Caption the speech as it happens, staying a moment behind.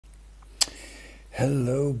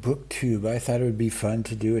Hello, BookTube. I thought it would be fun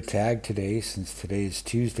to do a tag today since today is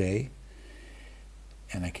Tuesday,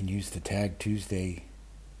 and I can use the Tag Tuesday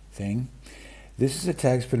thing. This is a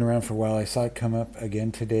tag that's been around for a while. I saw it come up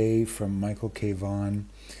again today from Michael K. Vaughan,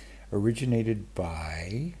 originated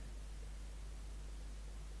by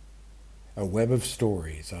A Web of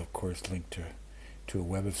Stories. I'll, of course, link to A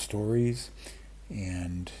Web of Stories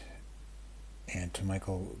and to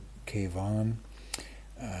Michael K. Vaughan.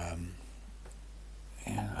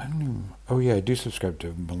 And I don't even, oh yeah, I do subscribe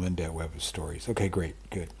to Melinda at Web of Stories. Okay, great,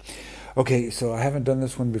 good. Okay, so I haven't done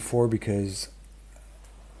this one before because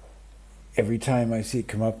every time I see it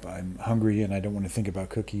come up, I'm hungry and I don't want to think about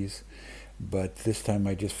cookies. But this time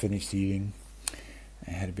I just finished eating.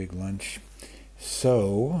 I had a big lunch.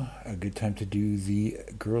 So, a good time to do the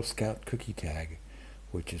Girl Scout cookie tag,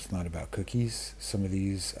 which is not about cookies. Some of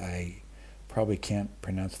these I probably can't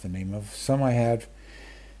pronounce the name of. Some I have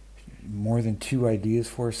more than two ideas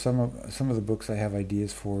for. Some of the books I have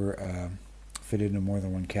ideas for fit into more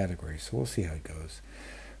than one category, so we'll see how it goes.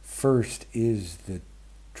 First is the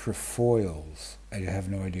Trefoils. I have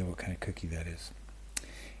no idea what kind of cookie that is,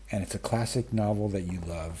 and it's a classic novel that you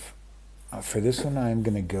love. For this one, I'm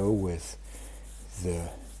going to go with the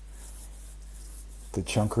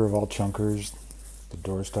chunker of all chunkers, the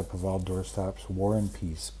doorstep of all doorstops, War and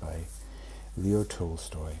Peace by Leo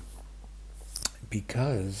Tolstoy.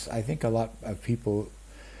 Because I think a lot of people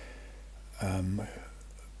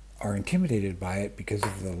are intimidated by it because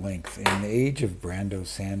of the length. In the age of Brando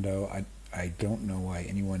Sando, I don't know why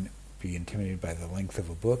anyone would be intimidated by the length of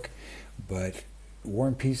a book, but War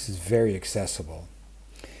and Peace is very accessible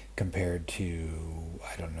compared to,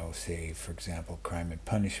 I don't know, say, for example, Crime and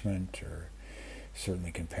Punishment, or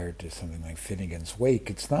certainly compared to something like Finnegan's Wake.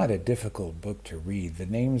 It's not a difficult book to read. The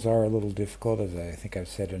names are a little difficult, as I think I've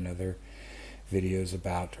said in other videos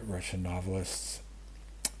about Russian novelists.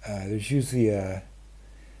 There's usually a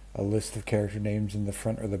list of character names in the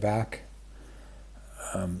front or the back.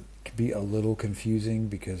 It can be a little confusing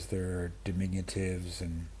because there are diminutives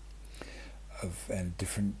and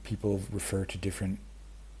different people refer to different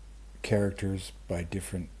characters by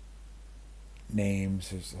different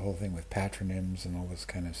names. There's the whole thing with patronyms and all this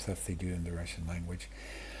kind of stuff they do in the Russian language.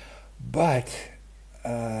 But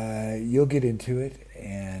you'll get into it,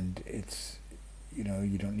 and it's, you know,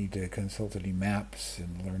 you don't need to consult any maps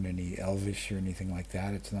and learn any Elvish or anything like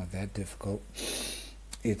that. It's not that difficult.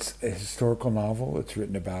 It's a historical novel. It's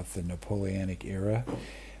written about the Napoleonic era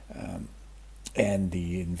and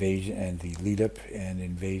the invasion and the lead up and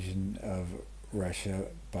invasion of Russia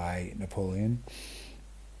by Napoleon.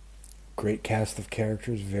 Great cast of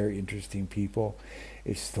characters, very interesting people.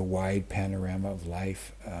 It's the wide panorama of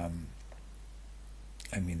life.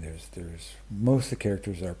 I mean, there's most of the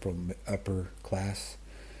characters are upper class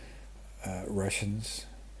Russians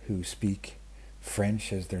who speak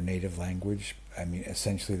French as their native language. I mean,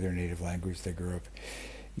 essentially their native language. They grew up,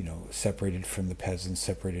 you know, separated from the peasants,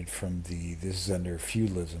 separated from this is under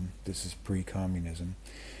feudalism. This is pre-communism,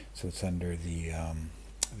 so it's under the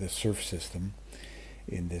serf system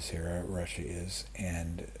in this era. Russia is,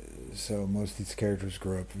 and so most of these characters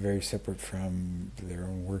grow up very separate from their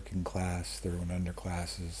own working class, their own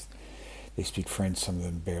underclasses. They speak French, some of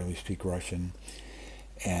them barely speak Russian,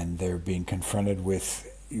 and they're being confronted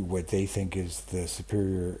with what they think is the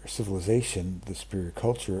superior civilization, the superior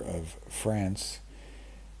culture of France,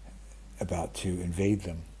 about to invade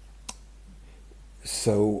them.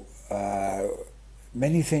 So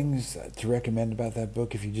many things to recommend about that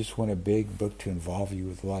book. If you just want a big book to involve you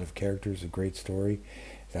with a lot of characters, a great story,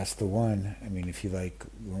 that's the one. I mean, if you like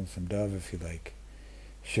Lonesome Dove, if you like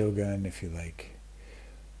Shogun, if you like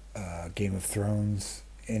Game of Thrones,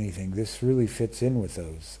 anything, this really fits in with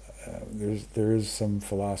those. There is some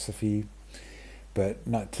philosophy, but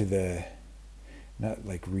not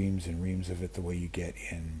like reams and reams of it the way you get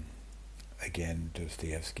in, again,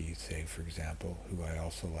 Dostoevsky, say, for example, who I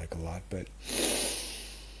also like a lot. But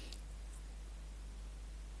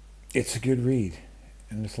it's a good read,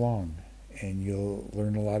 and it's long, and you'll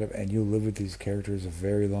learn a lot and you'll live with these characters a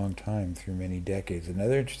very long time, through many decades.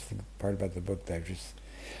 Another interesting part about the book that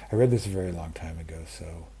I read this a very long time ago,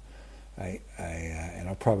 so and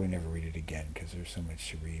I'll probably never read it again because there's so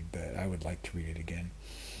much to read, but I would like to read it again.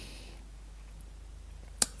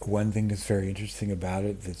 One thing that's very interesting about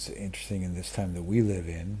it, that's interesting in this time that we live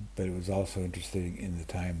in, but it was also interesting in the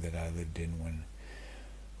time that I lived in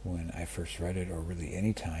when I first read it, or really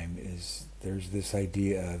any time, is there's this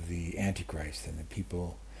idea of the Antichrist, and the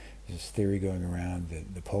people, there's this theory going around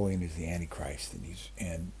that Napoleon is the Antichrist,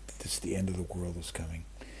 and this the end of the world is coming.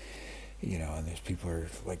 you know, and there's people are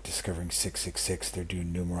like discovering 666. They're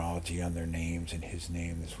doing numerology on their names and his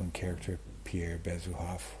name. This one character, Pierre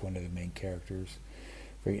Bezuhoff, one of the main characters,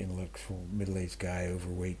 very intellectual, middle-aged guy,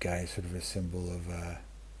 overweight guy, sort of a symbol of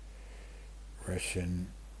Russian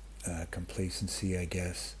complacency, I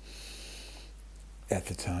guess, at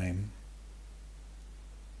the time.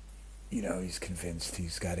 You know, he's convinced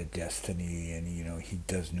he's got a destiny, and, you know, he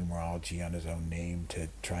does numerology on his own name to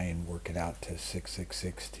try and work it out to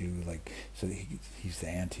 666 too, like, so he's the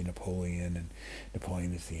anti-Napoleon, and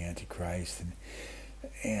Napoleon is the Antichrist,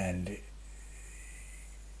 and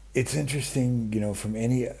it's interesting, you know, from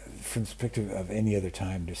the perspective of any other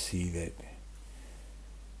time, to see that,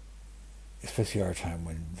 especially our time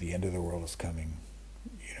when the end of the world is coming.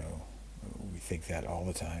 You know, we think that all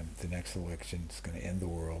the time. The next election is going to end the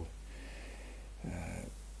world.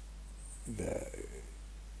 The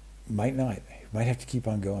might not. Might have to keep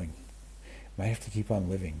on going. Might have to keep on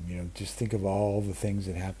living. You know, just think of all the things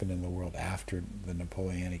that happened in the world after the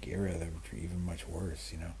Napoleonic era that were even much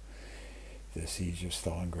worse. You know, the siege of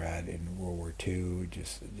Stalingrad in World War II,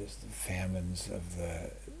 just the famines of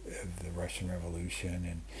the Russian Revolution,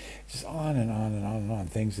 and just on and on and on and on.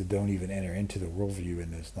 Things that don't even enter into the worldview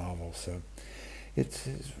in this novel. So it's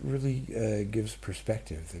really gives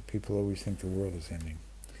perspective that people always think the world is ending.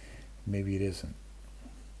 Maybe it isn't.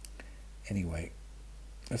 Anyway,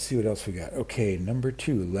 let's see what else we got. Okay, number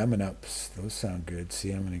 2, lemon ups. Those sound good.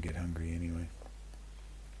 See, I'm going to get hungry anyway.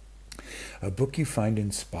 A book you find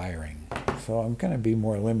inspiring. So I'm going to be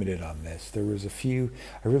more limited on this. There was a few.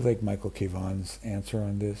 I really like Michael K. Vaughan's answer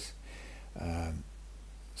on this.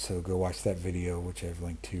 So go watch that video, which I've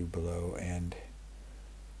linked to below. And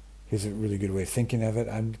here's a really good way of thinking of it.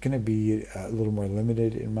 I'm going to be a little more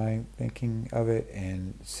limited in my thinking of it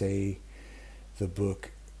and say the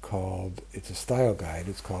book called, it's a style guide.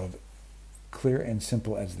 It's called Clear and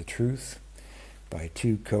Simple as the Truth by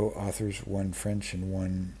 2 co-authors, one French and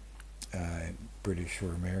one British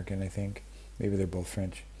or American, I think. Maybe they're both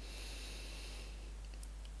French.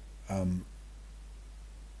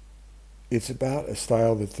 It's about a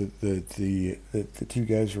style that the 2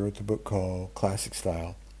 guys who wrote the book called classic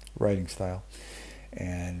style, writing style,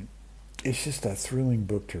 and it's just a thrilling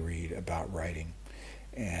book to read about writing,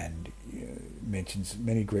 and mentions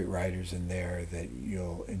many great writers in there that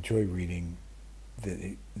you'll enjoy reading,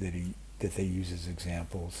 that they use as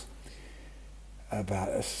examples about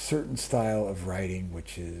a certain style of writing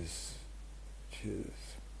which is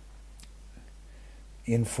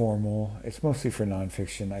informal. It's mostly for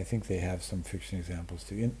nonfiction. I think they have some fiction examples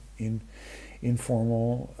too.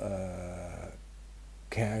 Informal,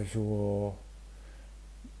 casual,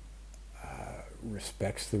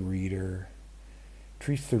 respects the reader,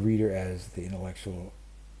 treats the reader as the intellectual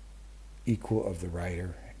equal of the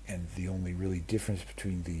writer, and the only really difference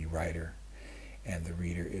between the writer and the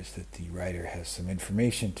reader is that the writer has some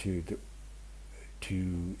information to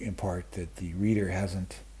impart that the reader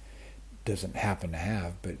doesn't happen to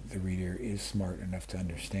have, but the reader is smart enough to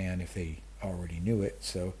understand if they already knew it.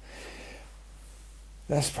 So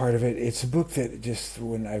that's part of it. It's a book that just,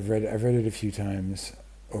 when I've read it a few times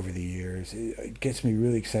over the years, it gets me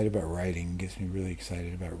really excited about writing, gets me really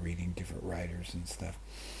excited about reading different writers and stuff,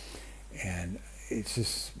 and it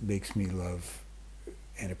just makes me love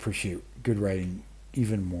and appreciate good writing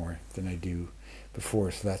even more than I do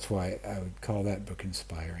before. So that's why I would call that book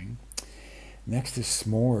inspiring. Next is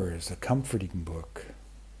S'mores, a comforting book.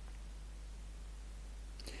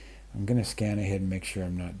 I'm going to scan ahead and make sure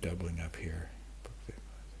I'm not doubling up here.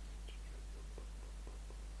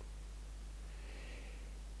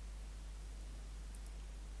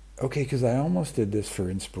 Okay, because I almost did this for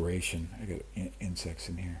inspiration. I got insects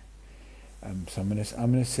in here. So I'm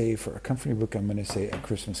gonna say, for a comforting book, I'm gonna say A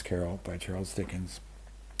Christmas Carol by Charles Dickens.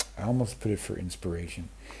 I almost put it for inspiration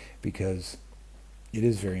because it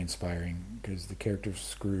is very inspiring, because the character of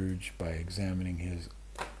Scrooge, by examining his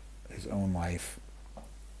own life,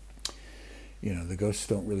 the ghosts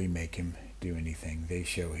don't really make him do anything. They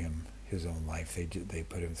show him his own life. They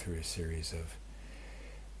put him through a series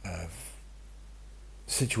of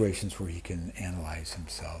situations where he can analyze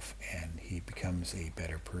himself, and he becomes a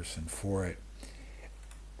better person for it.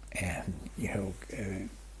 And the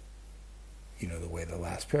way the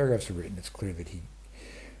last paragraphs are written, it's clear that he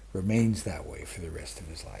remains that way for the rest of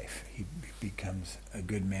his life. He becomes a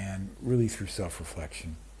good man really through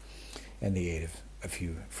self-reflection and the aid of a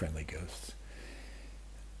few friendly ghosts.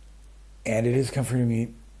 And it is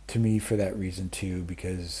comforting to me for that reason too,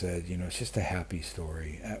 because it's just a happy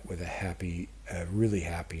story with a really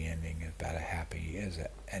happy ending, about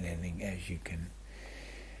an ending as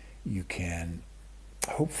you can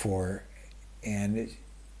hope for. And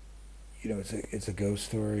it's a ghost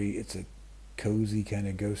story. It's a cozy kind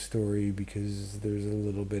of ghost story because there's a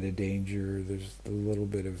little bit of danger. There's a little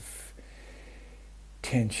bit of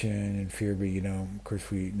tension and fear, but of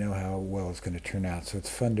course we know how well it's going to turn out. So it's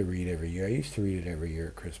fun to read every year. I used to read it every year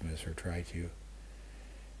at Christmas, or try to.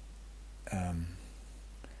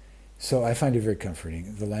 So I find it very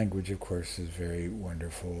comforting. The language, of course, is very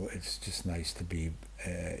wonderful. It's just nice to be,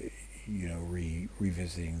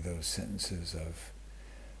 revisiting those sentences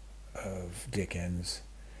of Dickens,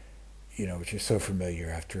 which are so familiar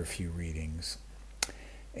after a few readings.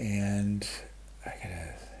 And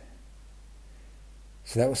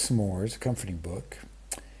so that was S'mores, a comforting book.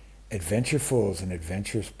 Adventurfuls, an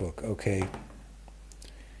adventurous book. Okay.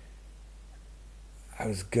 I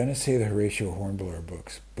was going to say the Horatio Hornblower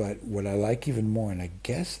books, but what I like even more, and I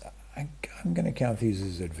guess I'm going to count these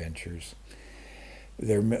as adventures.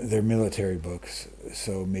 They're military books,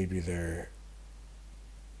 so maybe they're...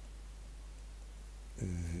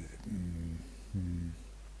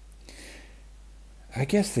 I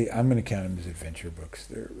guess I'm going to count them as adventure books.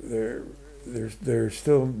 They're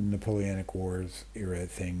still Napoleonic Wars era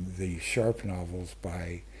thing. The Sharpe novels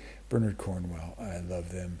by Bernard Cornwell, I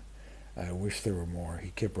love them. I wish there were more. He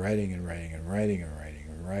kept writing and writing and writing and writing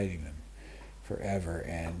and writing them forever.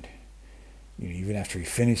 And even after he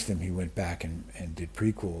finished them, he went back and did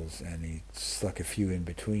prequels, and he stuck a few in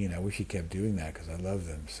between. I wish he kept doing that because I love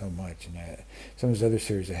them so much. And some of his other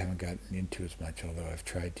series I haven't gotten into as much, although I've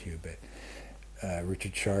tried to. But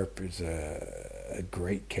Richard Sharpe is a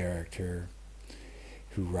great character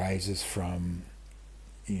who rises from,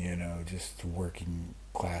 just working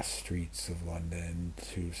class streets of London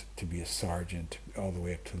to be a sergeant all the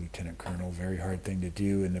way up to lieutenant colonel. Very hard thing to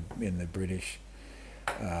do in the British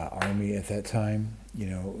army at that time.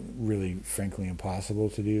 Really, frankly, impossible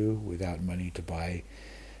to do without money to buy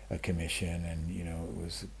a commission, and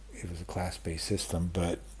it was a class-based system.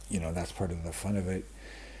 But that's part of the fun of it.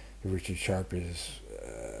 Richard Sharpe has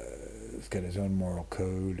got his own moral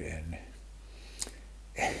code, and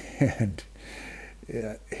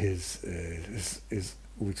his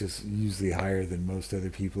which is usually higher than most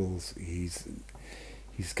other people's. He's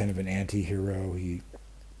kind of an anti-hero.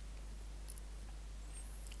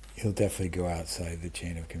 He'll definitely go outside the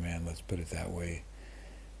chain of command, let's put it that way.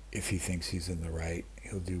 If he thinks he's in the right,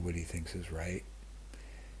 he'll do what he thinks is right.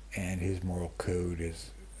 And his moral code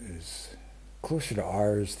is closer to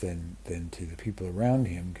ours than to the people around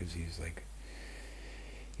him, because he's like,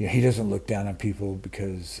 he doesn't look down on people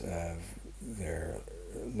because of their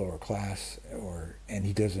lower class, and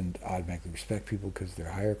he doesn't automatically respect people because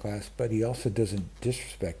they're higher class, but he also doesn't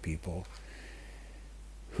disrespect people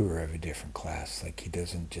who are of a different class. Like, he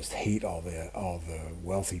doesn't just hate all the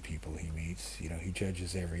wealthy people he meets. He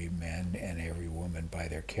judges every man and every woman by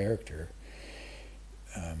their character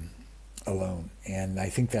alone. And I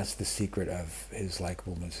think that's the secret of his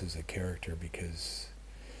likableness as a character, because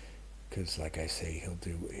like I say,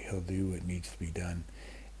 he'll do what needs to be done.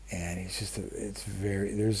 And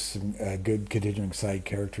there's some good continuing side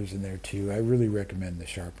characters in there too. I really recommend the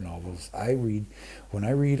Sharpe novels. When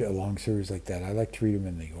I read a long series like that, I like to read them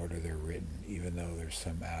in the order they're written, even though there's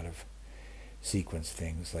some out of sequence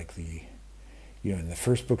things, like in the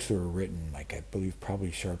first books that were written, like I believe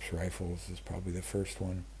probably Sharpe's Rifles is probably the first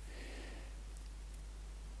one.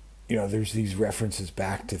 There's these references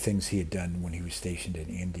back to things he had done when he was stationed in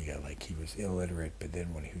India. Like, he was illiterate, but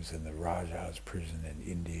then when he was in the Rajah's prison in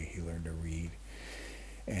India, he learned to read.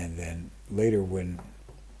 And then later, when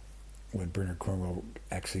Bernard Cornwell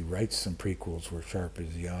actually writes some prequels where Sharpe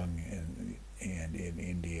is young and in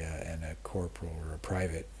India and a corporal or a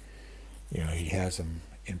private, he has him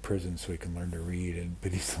in prison so he can learn to read,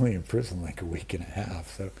 but he's only in prison like a week and a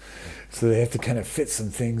half. So they have to kind of fit some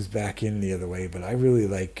things back in the other way. But I really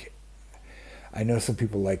like... I know some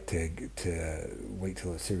people like to wait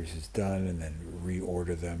till a series is done and then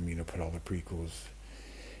reorder them, put all the prequels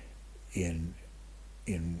in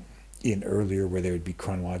earlier, where they would be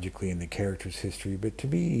chronologically in the character's history. But to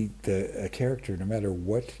me, a character, no matter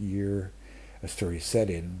what year a story is set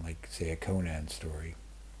in, like say a Conan story,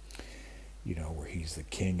 where he's the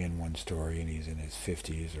king in one story and he's in his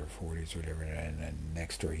 50s or 40s or whatever, and then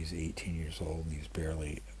next story he's 18 years old and he's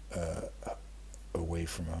barely away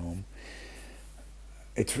from home.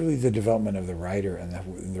 It's really the development of the writer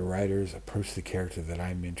and the writer's approach to the character that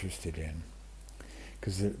I'm interested in,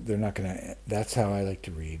 because they're not going to... That's how I like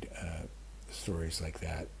to read stories like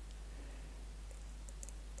that.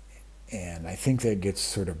 And I think that gets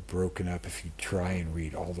sort of broken up if you try and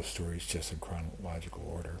read all the stories just in chronological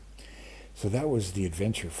order. So that was the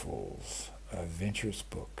Adventurfuls, a adventurous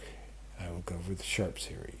book. I will go over the Sharpe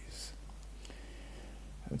series.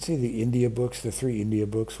 would say the India books, the three India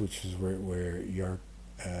books, which is where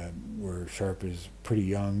Sharp is pretty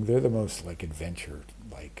young. They're the most like adventure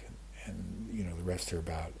like, and the rest are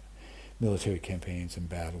about military campaigns and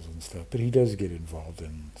battles and stuff. But he does get involved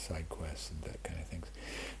in side quests and that kind of things.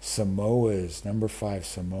 Samoas, number 5,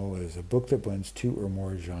 Samoas, a book that blends 2 or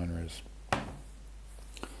more genres. It's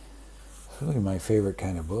really my favorite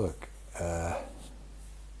kind of book.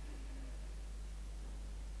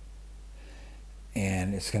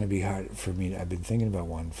 And it's going to be hard for me. I've been thinking about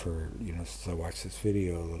one for, since I watched this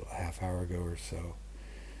video a little half hour ago or so.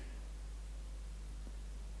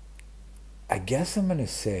 I guess I'm going to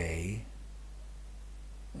say,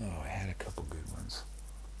 I had a couple good ones.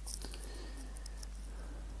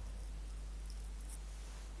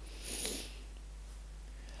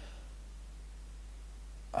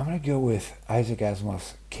 I'm going to go with Isaac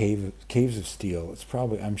Asimov's Caves of Steel. It's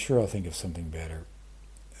probably, I'm sure I'll think of something better.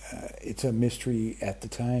 It's a mystery at the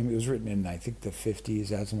time. It was written in, I think, the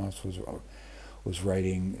 50s. Asimov was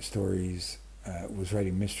writing stories, was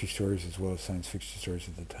writing mystery stories as well as science fiction stories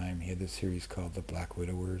at the time. He had this series called the Black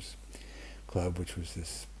Widowers Club, which was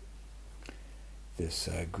this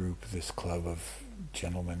group, this club of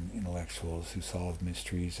gentlemen intellectuals who solved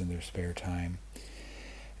mysteries in their spare time.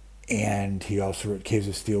 And he also wrote Caves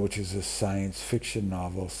of Steel, which is a science fiction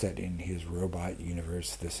novel set in his robot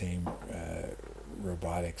universe, the same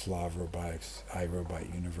robotics, law of robotics,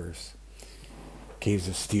 iRobot universe. Caves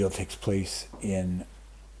of Steel takes place in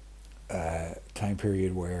a time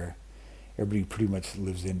period where everybody pretty much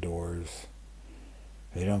lives indoors.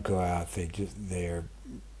 They don't go out. They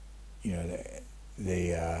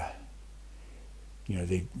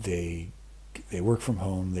work from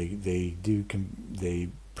home. They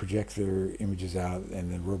project their images out,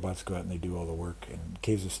 and the robots go out and they do all the work. And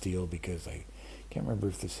Caves of Steel, because I can't remember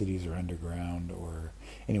if the cities are underground or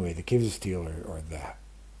anyway, the Caves of Steel are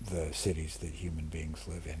the cities that human beings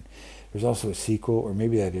live in. There's also a sequel, or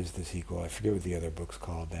maybe that is the sequel. I forget what the other book's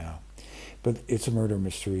called now, but it's a murder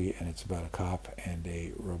mystery, and it's about a cop and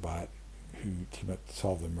a robot who team up to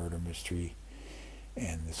solve the murder mystery.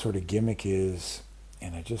 And the sort of gimmick is,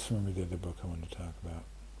 and I just remembered the other book I wanted to talk about.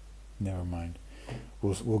 Never mind.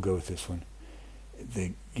 We'll go with this one.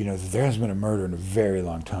 There hasn't been a murder in a very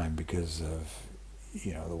long time because of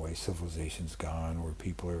the way civilization's gone, where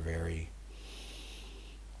people are very,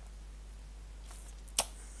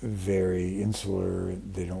 very insular.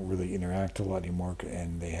 They don't really interact a lot anymore,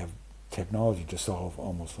 and they have technology to solve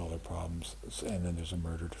almost all their problems. And then there's a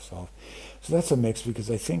murder to solve. So that's a mix, because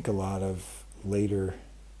I think there are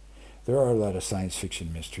a lot of science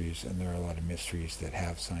fiction mysteries, and there are a lot of mysteries that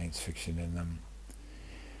have science fiction in them,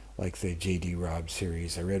 like the J.D. Robb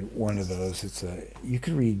series. I read one of those. You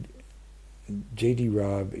could read. J.D.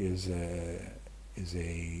 Robb is a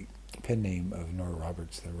pen name of Nora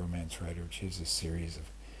Roberts, the romance writer. She has a series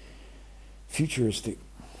of futuristic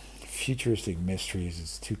mysteries.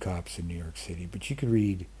 It's 2 cops in New York City, but you could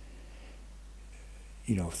read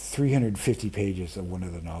 350 pages of one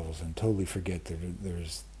of the novels and totally forget that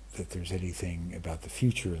there's anything about the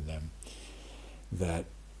future in them. That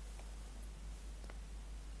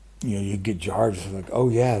you get jarred, like, oh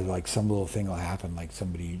yeah, like some little thing will happen, like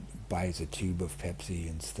somebody buys a tube of Pepsi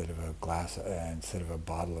instead of a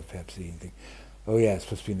bottle of Pepsi, and think, oh yeah, it's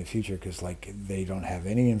supposed to be in the future, because like they don't have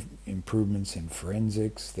any improvements in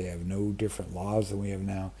forensics. They have no different laws than we have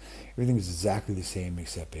now. Everything is exactly the same,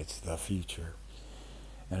 except it's the future.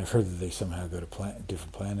 And I've heard that they somehow go to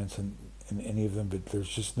different planets in any of them, but there's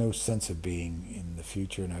just no sense of being in the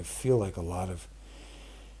future. And I feel like a lot of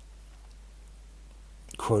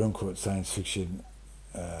quote-unquote science fiction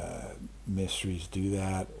mysteries do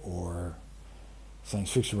that, or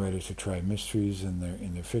science fiction writers who try mysteries in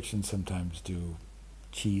their fiction sometimes do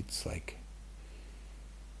cheats, like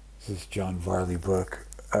this John Varley book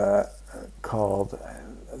called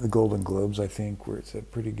The Golden Globes, I think, where it's a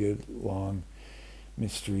pretty good long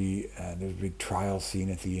mystery. There's a big trial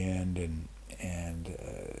scene at the end, and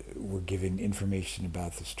we're given information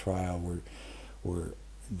about this trial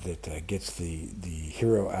that gets the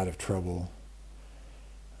hero out of trouble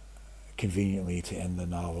conveniently to end the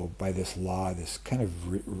novel by this law, this kind of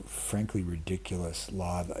frankly ridiculous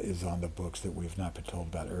law that is on the books that we've not been told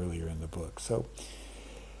about earlier in the book. So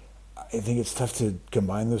I think it's tough to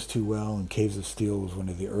combine those two well, and Caves of Steel was one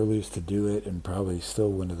of the earliest to do it, and probably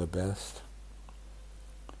still one of the best.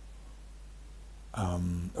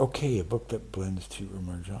 Okay, a book that blends 2 or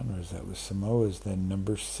more genres. That was Samoa's. Then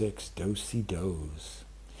number 6, Do-Si-Do's.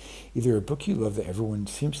 Either a book you love that everyone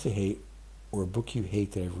seems to hate, or a book you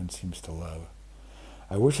hate that everyone seems to love.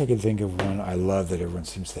 I wish I could think of one I love that everyone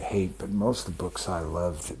seems to hate, but most of the books I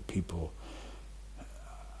love that people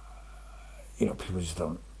people just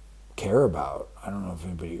don't care about. I don't know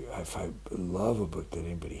if I love a book that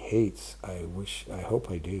anybody hates. I hope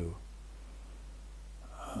I do.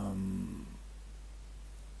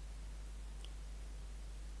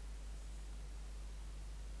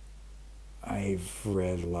 I've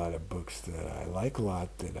read a lot of books that I like a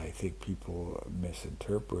lot that I think people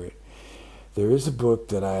misinterpret. There is a book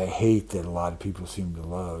that I hate that a lot of people seem to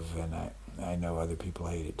love, and I know other people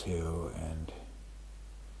hate it too, and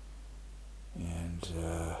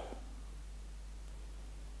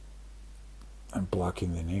I'm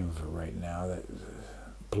blocking the name of it right now. That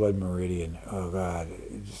Blood Meridian. Oh God!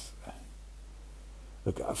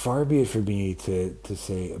 Look, far be it for me to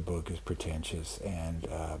say a book is pretentious and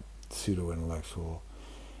pseudo-intellectual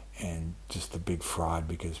and just a big fraud,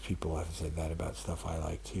 because people have said that about stuff I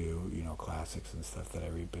like too, classics and stuff that I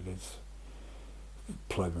read, but it's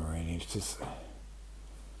Blood Meridian. It's just,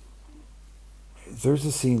 there's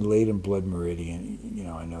a scene late in Blood Meridian,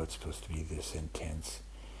 I know it's supposed to be this intense,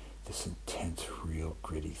 real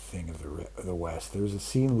gritty thing of the West. There's a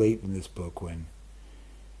scene late in this book when,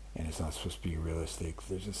 and it's not supposed to be realistic,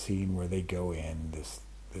 there's a scene where they go in this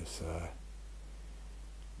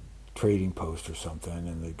trading post or something,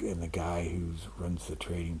 and the guy who runs the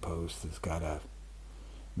trading post has got a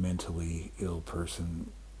mentally ill person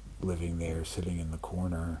living there, sitting in the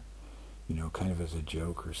corner, kind of as a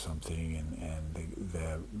joke or something, and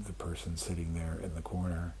the person sitting there in the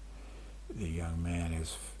corner, the young man,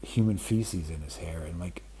 has human feces in his hair, and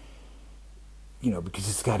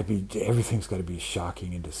because everything's got to be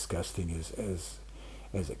shocking and disgusting as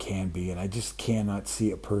it can be, and I just cannot see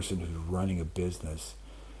a person who's running a business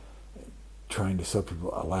trying to sell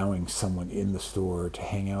people, allowing someone in the store to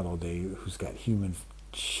hang out all day who's got human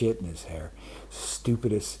shit in his hair.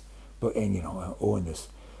 Stupidest, but and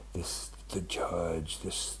the judge,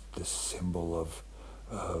 this symbol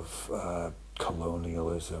of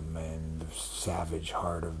colonialism and the savage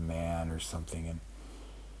heart of man or something,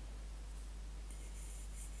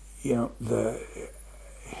 and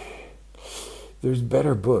there's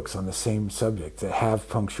better books on the same subject that have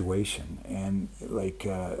punctuation, and like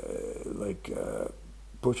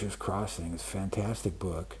Butcher's Crossing is a fantastic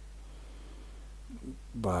book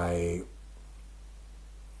by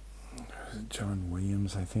John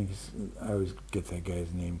Williams, I think. I always get that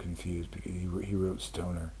guy's name confused because he wrote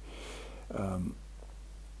Stoner.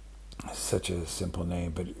 Such a simple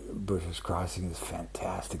name, but Butcher's Crossing is a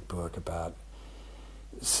fantastic book about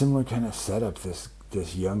similar kind of setup.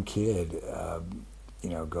 This young kid,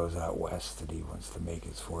 goes out west and he wants to make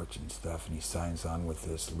his fortune stuff, and he signs on with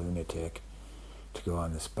this lunatic to go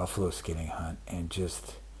on this buffalo skinning hunt, and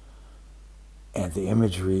the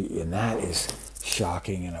imagery in that is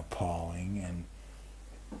shocking and appalling,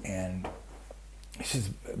 and it's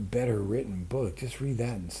just a better written book. Just read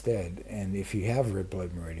that instead. And if you have read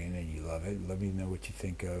Blood Meridian and you love it, let me know what you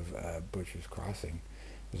think of Butcher's Crossing.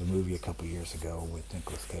 There's a movie a couple years ago with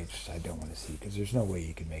Nicolas Cage, which I don't want to see, because there's no way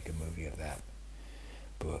you can make a movie of that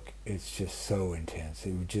book. It's just so intense.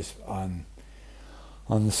 It would just, on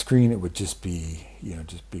the screen, it would just be,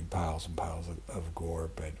 just big piles and piles of gore,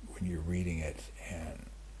 but when you're reading it, and,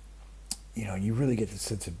 you really get the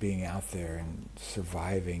sense of being out there and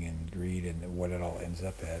surviving and read and what it all ends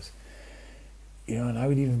up as. And I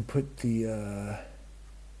would even put there's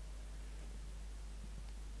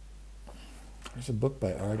a book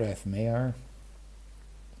by Ardath Mayar,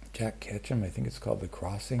 Jack Ketchum, I think it's called The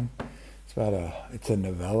Crossing. It's a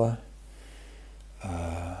novella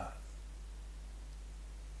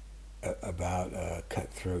about a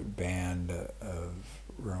cutthroat band of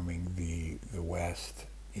roaming the West.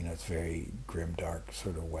 It's very grim, dark,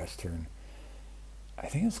 sort of Western. I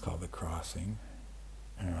think it's called The Crossing.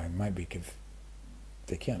 I don't know, I might be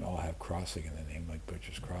they can't all have crossing in the name like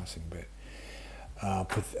Butcher's Crossing, but I'll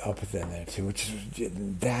put that in there too, which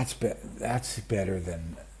that's better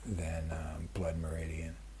than Blood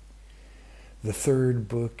Meridian. The third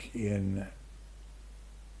book in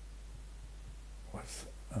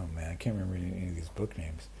I can't remember any of these book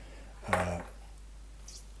names.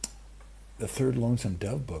 The third Lonesome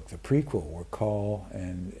Dove book, the prequel, where Call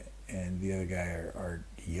and the other guy are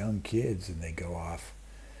young kids, and they go off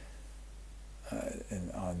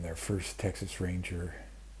on their first Texas Ranger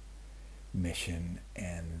mission,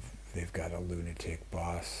 and they've got a lunatic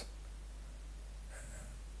boss,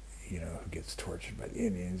 who gets tortured by the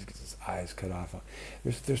Indians, gets his eyes cut off.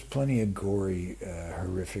 There's plenty of gory,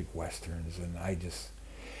 horrific westerns, and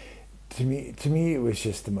to me, it was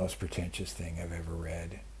just the most pretentious thing I've ever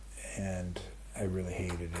read, and I really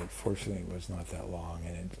hated it. Fortunately, it was not that long,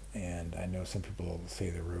 and I know some people say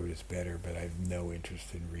The Road is better, but I have no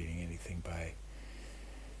interest in reading anything by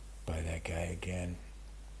by that guy again,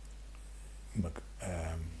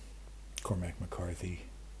 Cormac McCarthy.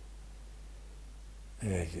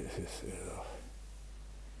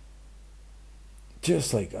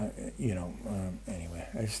 Just like, anyway,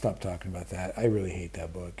 I stopped talking about that. I really hate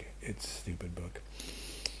that book. It's a stupid book.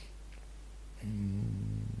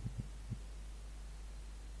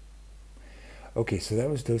 Okay, so that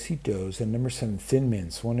was Do-Si Does. And number 7, Thin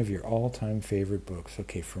Mints, one of your all-time favorite books.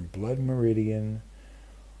 Okay, from Blood Meridian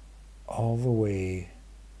all the way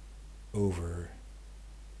over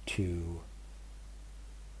to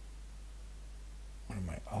one of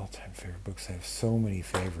my all-time favorite books. I have so many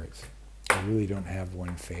favorites. I really don't have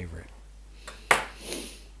one favorite.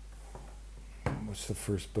 What's the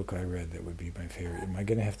first book I read that would be my favorite? Am I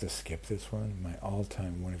going to have to skip this one? My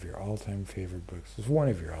all-time, one of your all-time favorite books. It's one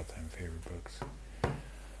of your all-time favorite books.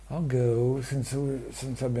 I'll go, since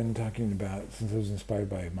I've been talking about, since I was inspired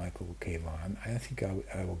by Michael K. Vaughan, I think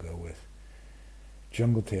I will go with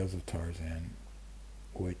Jungle Tales of Tarzan,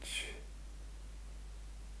 which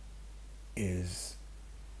is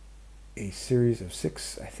a series of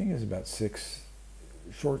 6, I think it's about 6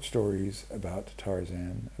 short stories about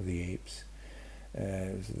Tarzan of the Apes.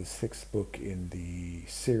 It was the 6th book in the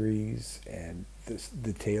series, and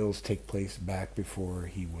the tales take place back before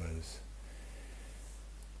he was...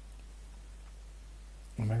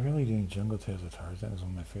 Am I really doing Jungle Tales of Tarzan as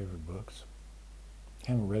one of my favorite books?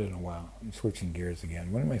 I haven't read it in a while. I'm switching gears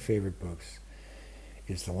again. One of my favorite books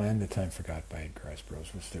is The Land That Time Forgot by Edgar Rice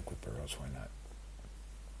Burroughs. We'll stick with Burroughs, why not?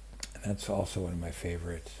 And that's also one of my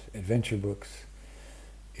favorite adventure books.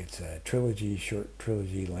 It's a trilogy, short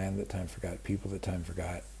trilogy, Land That Time Forgot, People That Time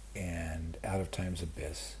Forgot, and Out of Time's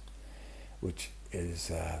Abyss, which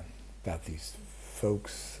is about these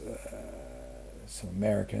folks, some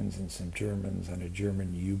Americans and some Germans on a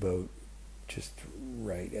German U-boat just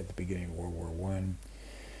right at the beginning of World War I,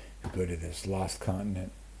 who go to this lost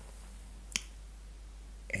continent,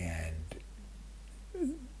 and,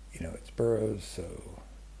 it's Burroughs, so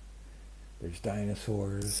there's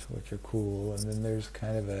dinosaurs, which are cool, and then there's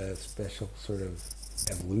kind of a special sort of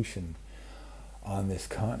evolution on this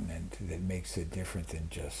continent that makes it different than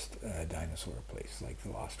just a dinosaur place like The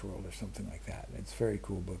Lost World or something like that. It's a very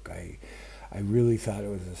cool book. I really thought it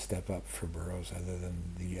was a step up for Burroughs, other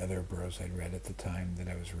than the other Burroughs I'd read at the time that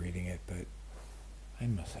I was reading it, but I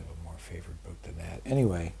must have a more favorite book than that.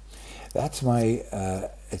 Anyway, that's my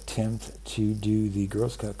attempt to do the Girl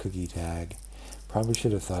Scout cookie tag. Probably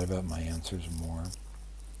should have thought about my answers more.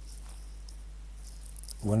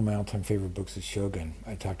 One of my all-time favorite books is Shogun.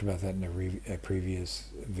 I talked about that in a previous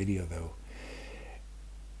video, though.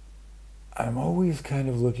 I'm always kind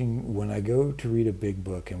of looking, when I go to read a big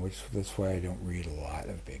book, and that's why I don't read a lot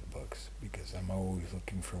of big books, because I'm always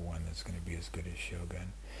looking for one that's going to be as good as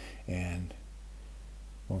Shogun. And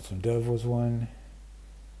Lonesome Dove was one.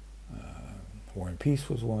 War and Peace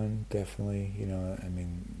was one, definitely.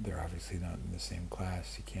 They're obviously not in the same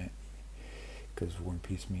class. You can't, because War and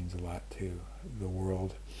Peace means a lot to the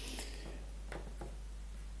world.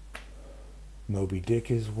 Moby Dick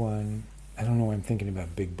is one. I don't know why I'm thinking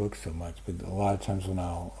about big books so much, but a lot of times when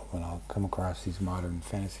I'll come across these modern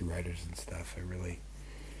fantasy writers and stuff, I really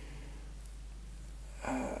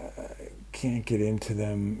can't get into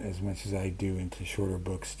them as much as I do into shorter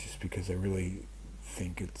books, just because I really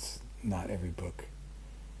think it's not every book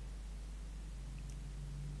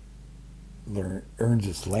earns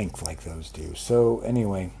its length like those do. So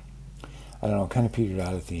anyway, I don't know, kind of petered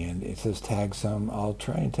out at the end. It says tag some. I'll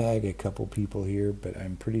try and tag a couple people here, but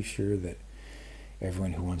I'm pretty sure that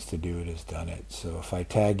everyone who wants to do it has done it. So if I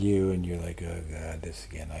tag you and you're like, oh God, this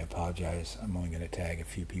again, I apologize. I'm only going to tag a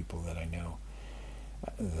few people that I know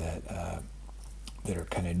that are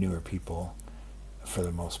kind of newer people, for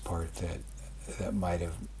the most part, that might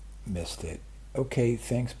have missed it. Okay,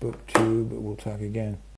 thanks BookTube. We'll talk again.